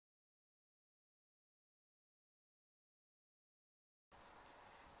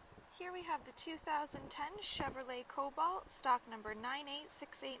Here we have the 2010 Chevrolet Cobalt, stock number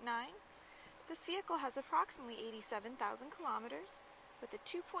 98689. This vehicle has approximately 87,000 kilometers with a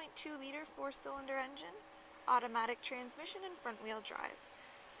 2.2-liter four-cylinder engine, automatic transmission, and front-wheel drive.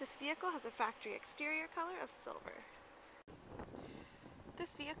 This vehicle has a factory exterior color of silver.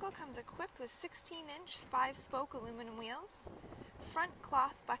 This vehicle comes equipped with 16-inch 5-spoke aluminum wheels, front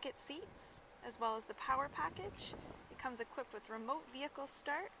cloth bucket seats, as well as the power package. It comes equipped with remote vehicle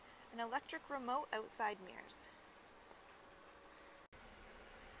start and electric remote outside mirrors.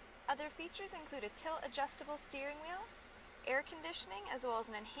 Other features include a tilt-adjustable steering wheel, air conditioning, as well as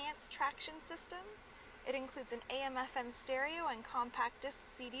an enhanced traction system. It includes an AM/FM stereo and compact disc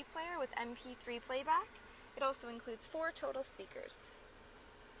CD player with MP3 playback. It also includes 4 total speakers.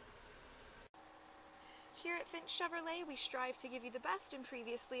 Here at Finch Chevrolet, we strive to give you the best in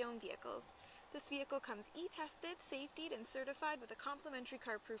previously owned vehicles. This vehicle comes e-tested, safetied, and certified with a complimentary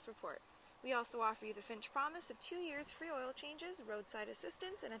CarProof report. We also offer you the Finch promise of 2 years free oil changes, roadside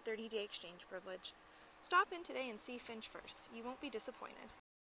assistance, and a 30-day exchange privilege. Stop in today and see Finch first. You won't be disappointed.